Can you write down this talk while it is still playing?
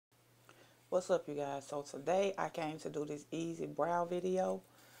What's up, you guys? So today I came to do this easy brow video.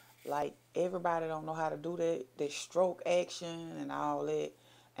 Like, everybody don't know how to do that, the stroke action and all that.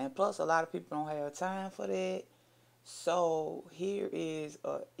 And plus a lot of people don't have time for that. So here is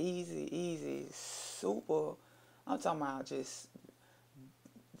a easy, super, I'm talking about just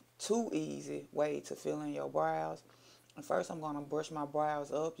too easy way to fill in your brows. And first I'm going to brush my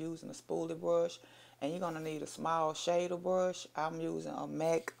brows up using a spoolie brush. And you're going to need a small shader brush. I'm using a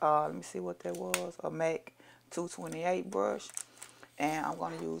MAC, let me see what that was, a MAC 228 brush. And I'm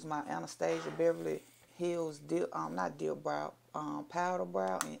going to use my Anastasia Beverly Hills, not dip brow, powder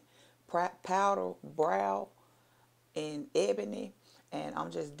brow in ebony. And I'm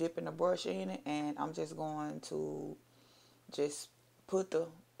just dipping the brush in it. And I'm just going to just put the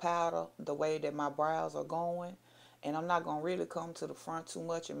powder the way that my brows are going, and I'm not gonna really come to the front too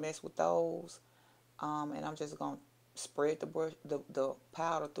much and mess with those. And I'm just gonna spread the brush, the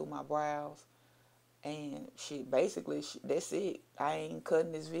powder through my brows, and basically that's it. I ain't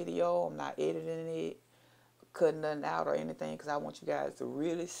cutting this video. I'm not editing it, cutting nothing out or anything, because I want you guys to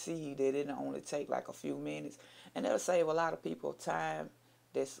really see that it only take like a few minutes, and that'll save a lot of people time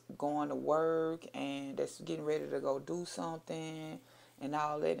that's going to work and that's getting ready to go do something and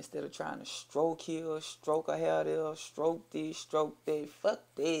all that, instead of trying to stroke here, stroke a hair there, stroke this, stroke that. Fuck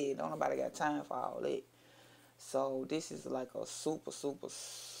that. Don't nobody got time for all that. So this is like a super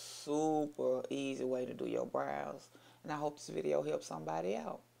easy way to do your brows, and I hope this video helps somebody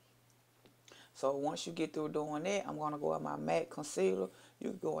out. So once you get through doing that, I'm going to go in my MAC concealer. You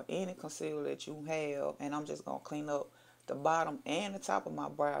can go in any concealer that you have, and I'm just going to clean up the bottom and the top of my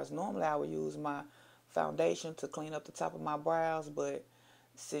brows. Normally I would use my foundation to clean up the top of my brows, but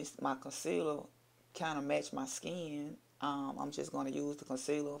since my concealer kind of matched my skin, I'm just going to use the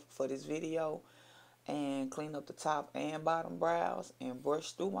concealer for this video and clean up the top and bottom brows and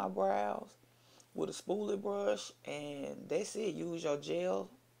brush through my brows with a spoolie brush, and that's it. Use your gel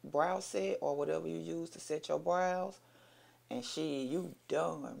brow set or whatever you use to set your brows, and shit, you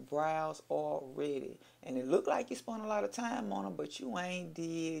done brows already. And it look like you spent a lot of time on them, but you ain't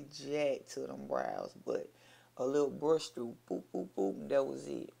did jack to them brows, but a little brush through, boop boop boop, and that was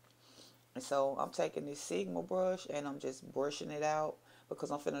it. And so I'm taking this Sigma brush and I'm just brushing it out because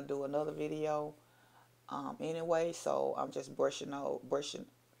I'm finna do another video anyway. So I'm just brushing the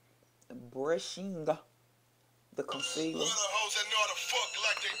concealer.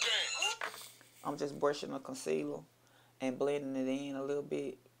 I'm just brushing the concealer and blending it in a little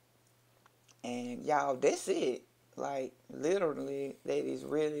bit. And y'all, that's it. Like, literally, that is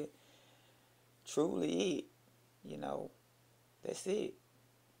really, truly it. You know, that's it.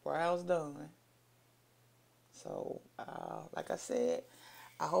 Brows done. So, like I said,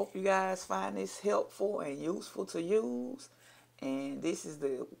 I hope you guys find this helpful and useful to use. And this is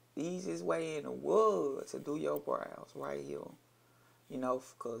the easiest way in the world to do your brows right here. You know,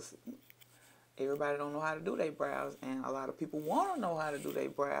 because everybody don't know how to do their brows, and a lot of people want to know how to do their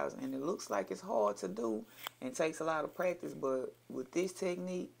brows, and it looks like it's hard to do and takes a lot of practice. But with this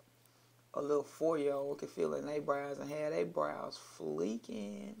technique, a little 4-year-old can fill in their brows and have their brows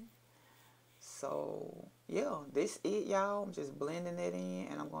fleeking. So yeah, this it, y'all. I'm just blending it in,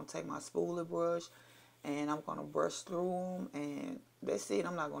 and I'm gonna take my spoolie brush and I'm gonna brush through them, and that's it.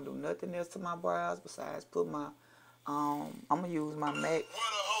 I'm not gonna do nothing else to my brows besides put my I'm gonna use my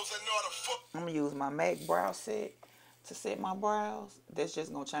MAC brow set to set my brows. That's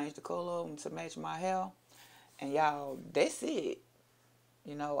just gonna change the color of them to match my hair. And y'all, that's it.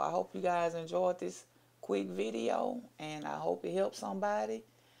 You know, I hope you guys enjoyed this quick video, and I hope it helped somebody.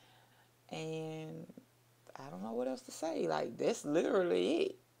 And I don't know what else to say. Like, that's literally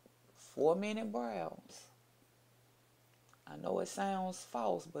it. 4-minute brows. I know it sounds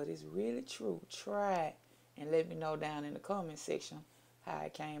false, but it's really true. Try it and let me know down in the comment section how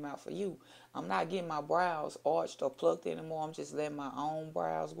it came out for you. I'm not getting my brows arched or plucked anymore. I'm just letting my own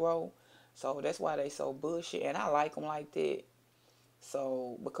brows grow. So that's why they so bushy, and I like them like that.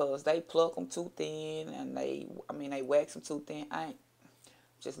 So because they pluck them too thin, and they wax them too thin. I ain't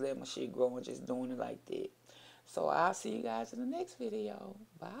just letting my shit grow and just doing it like that. So I'll see you guys in the next video.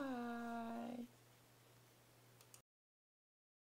 Bye.